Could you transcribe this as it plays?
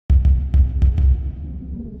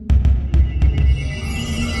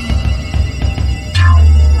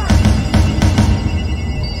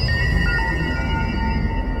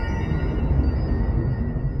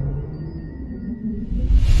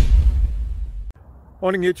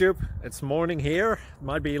Morning YouTube, it's morning here. It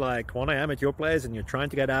might be like 1 a.m. at your place and you're trying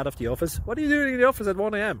to get out of the office. What are you doing in the office at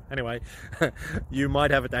 1 a.m.? Anyway, you might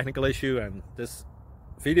have a technical issue and this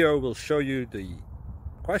video will show you the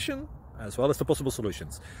question as well as the possible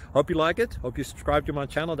solutions. Hope you like it, hope you subscribe to my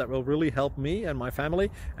channel. That will really help me and my family,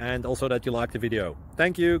 and also that you like the video.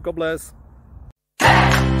 Thank you, God bless.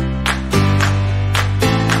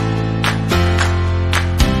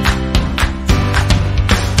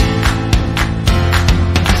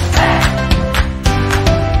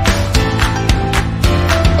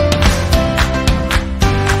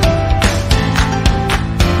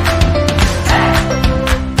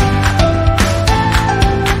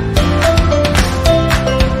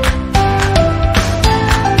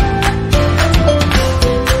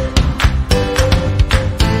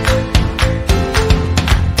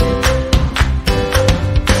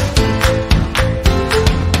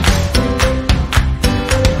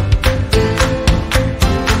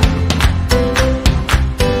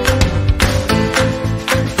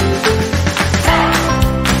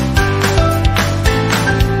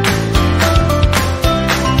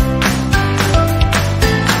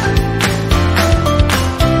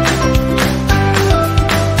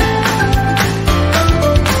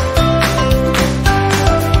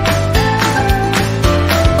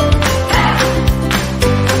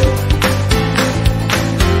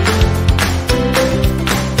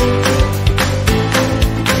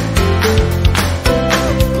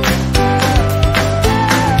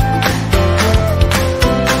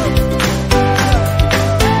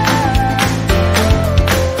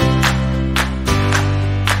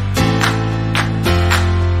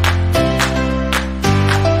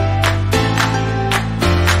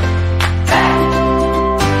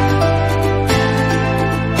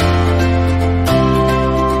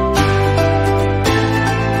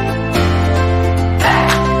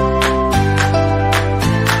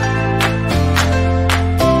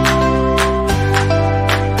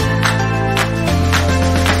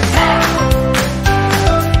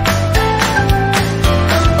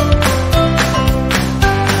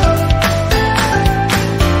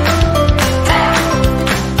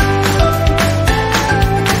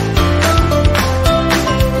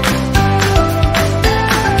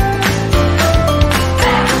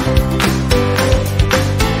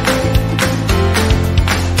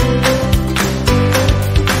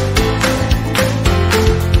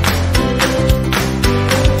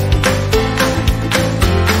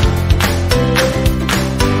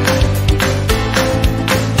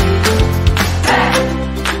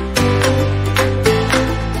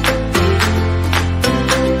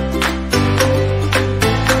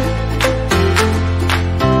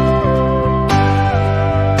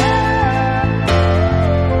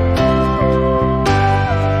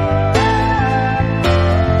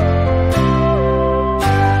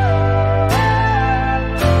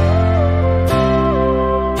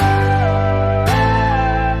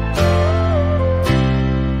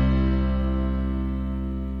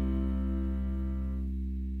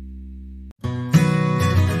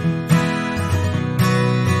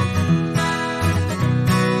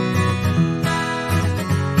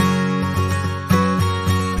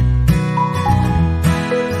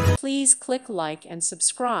 Please click like and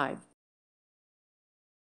subscribe.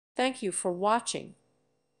 Thank you for watching.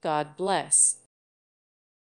 God bless.